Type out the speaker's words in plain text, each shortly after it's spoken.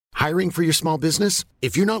Hiring for your small business?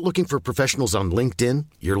 If you're not looking for professionals on LinkedIn,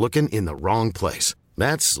 you're looking in the wrong place.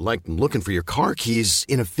 That's like looking for your car keys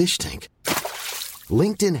in a fish tank.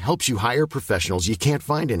 LinkedIn helps you hire professionals you can't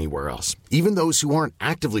find anywhere else, even those who aren't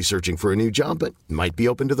actively searching for a new job but might be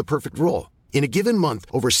open to the perfect role. In a given month,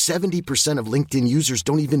 over 70% of LinkedIn users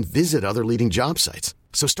don't even visit other leading job sites.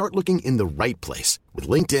 So start looking in the right place. With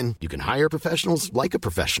LinkedIn, you can hire professionals like a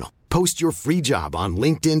professional. Post your free job on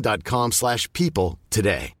linkedin.com/people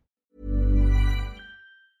today.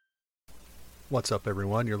 What's up,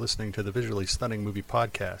 everyone? You're listening to the Visually Stunning Movie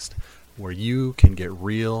Podcast, where you can get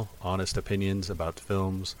real, honest opinions about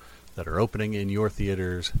films that are opening in your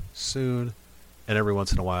theaters soon, and every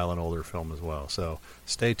once in a while an older film as well. So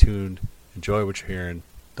stay tuned. Enjoy what you're hearing.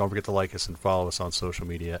 Don't forget to like us and follow us on social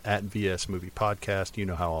media at VS Movie Podcast. You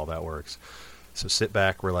know how all that works. So sit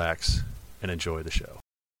back, relax, and enjoy the show.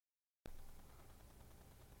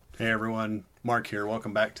 Hey everyone, Mark here.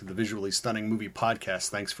 Welcome back to the Visually Stunning Movie Podcast.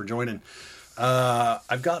 Thanks for joining.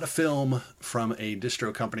 I've got a film from a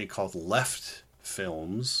distro company called Left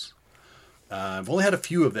Films. I've only had a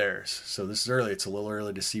few of theirs, so this is early. It's a little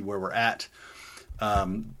early to see where we're at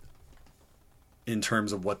in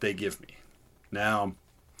terms of what they give me. Now,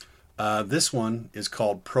 this one is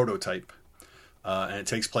called Prototype, and it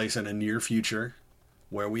takes place in a near future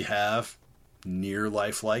where we have near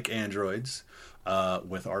lifelike androids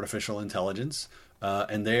with artificial intelligence,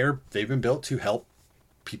 and they've been built to help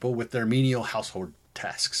people with their menial household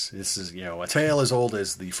tasks. This is, a tale as old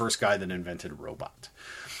as the first guy that invented a robot.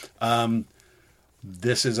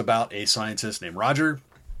 This is about a scientist named Roger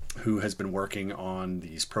who has been working on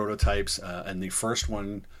these prototypes, and the first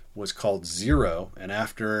one was called Zero, and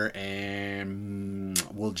after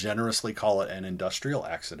we'll generously call it an industrial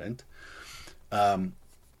accident,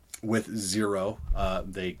 with Zero,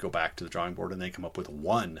 they go back to the drawing board and they come up with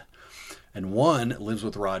One. And One lives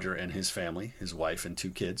with Roger and his family, his wife and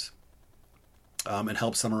 2 kids, and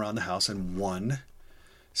helps them around the house. And One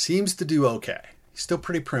seems to do okay. He's still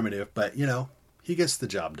pretty primitive, but, he gets the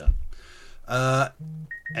job done.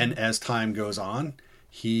 And as time goes on,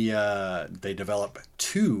 they develop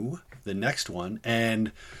Two, the next one,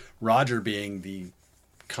 and Roger, being the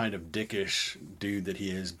kind of dickish dude that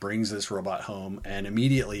he is, brings this robot home, and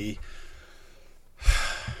immediately,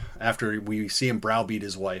 after we see him browbeat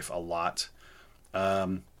his wife a lot,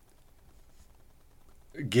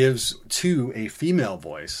 gives Two a female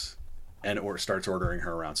voice and starts ordering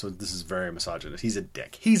her around. So this is very misogynist. He's a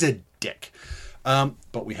dick.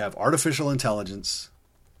 But we have artificial intelligence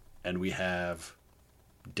and we have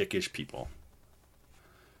dickish people.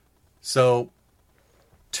 So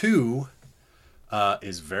Two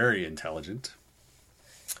is very intelligent,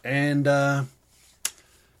 and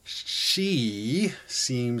she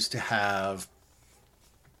seems to have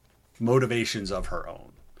motivations of her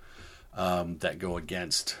own that go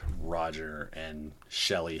against Roger and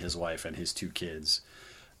Shelley, his wife, and his 2 kids.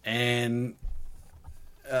 And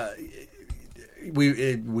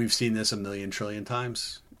we've seen this a million trillion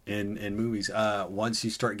times in movies. Once you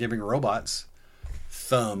start giving robots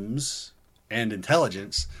thumbs and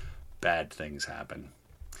intelligence, bad things happen.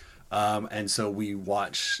 And so we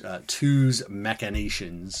watch Two's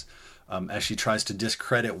machinations as she tries to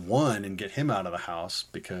discredit One and get him out of the house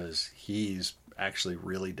because he's actually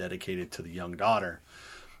really dedicated to the young daughter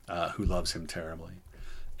who loves him terribly.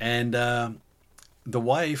 And the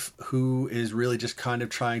wife, who is really just kind of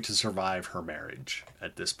trying to survive her marriage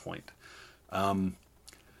at this point.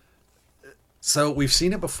 So we've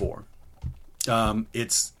seen it before.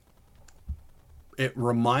 It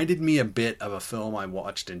reminded me a bit of a film I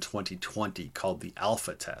watched in 2020 called The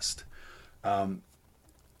Alpha Test. A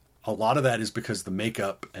lot of that is because the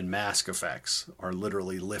makeup and mask effects are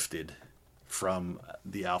literally lifted from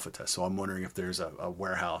The Alpha Test. So I'm wondering if there's a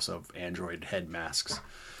warehouse of android head masks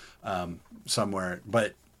somewhere.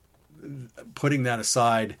 But putting that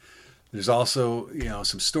aside, there's also,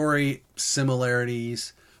 some story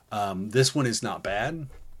similarities. This one is not bad.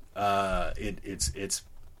 It's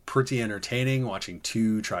pretty entertaining watching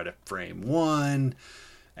Two try to frame One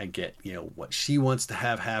and get, what she wants to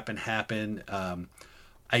have happen.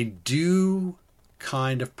 I do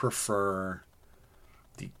kind of prefer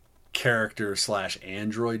the character /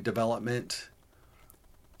 android development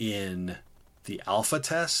in the Alpha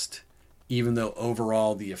Test, even though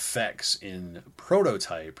overall the effects in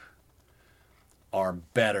Prototype are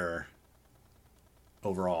better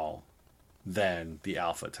overall than the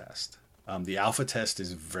Alpha Test. The Alpha Test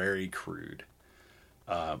is very crude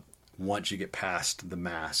once you get past the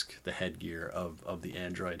mask, the headgear of the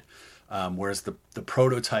android. Whereas the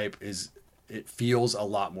Prototype it feels a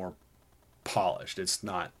lot more polished. It's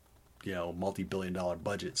not multi-billion-dollar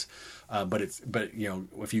budgets. But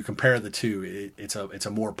if you compare the two, it's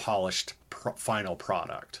a more polished final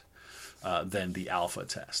product than the alpha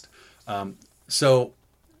test. So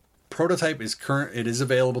Prototype is It is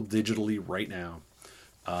available digitally right now.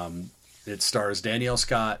 It stars Danielle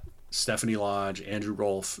Scott, Stephanie Lodge, Andrew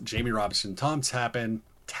Rolfe, Jamie Robinson, Tom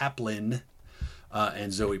Taplin,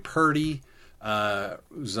 and Zoe Purdy. It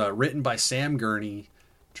was written by Sam Gurney,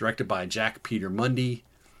 directed by Jack Peter Mundy.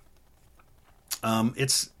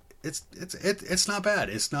 It's not bad.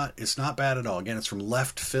 It's not bad at all. Again, it's from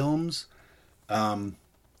Left Films. Again,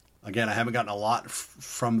 I haven't gotten a lot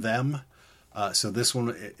from them, so this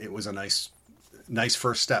one it was a nice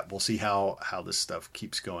first step. We'll see how this stuff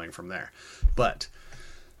keeps going from there. But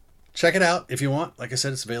check it out if you want. Like I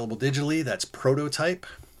said, it's available digitally. That's Prototype.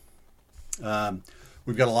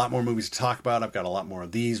 We've got a lot more movies to talk about. I've got a lot more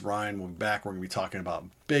of these. Ryan will be back. We're going to be talking about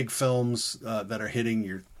big films that are hitting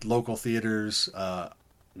your local theaters,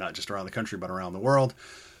 not just around the country, but around the world.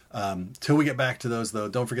 Till we get back to those, though,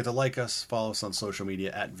 don't forget to like us. Follow us on social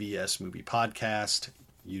media at VS Movie Podcast.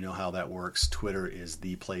 You know how that works. Twitter is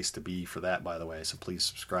the place to be for that, by the way, so please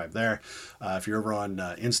subscribe there. If you're over on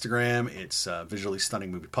Instagram, it's Visually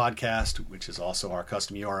Stunning Movie Podcast, which is also our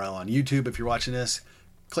custom URL on YouTube. If you're watching this,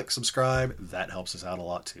 click subscribe. That helps us out a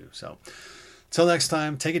lot too. So till next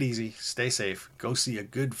time, take it easy, stay safe, go see a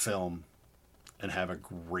good film, and have a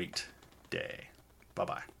great day.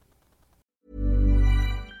 Bye-bye.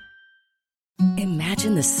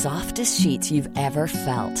 Imagine the softest sheets you've ever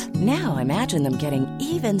felt. Now imagine them getting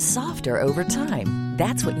even softer over time.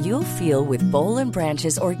 That's what you'll feel with Boll &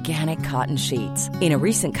 Branch's organic cotton sheets. In a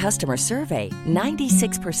recent customer survey,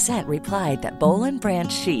 96% replied that Boll &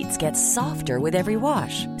 Branch sheets get softer with every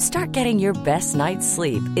wash. Start getting your best night's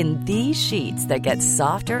sleep in these sheets that get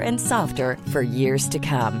softer and softer for years to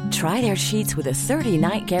come. Try their sheets with a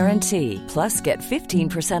 30-night guarantee. Plus, get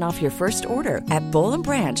 15% off your first order at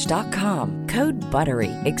bollandbranch.com. Code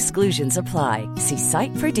BUTTERY. Exclusions apply. See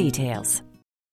site for details.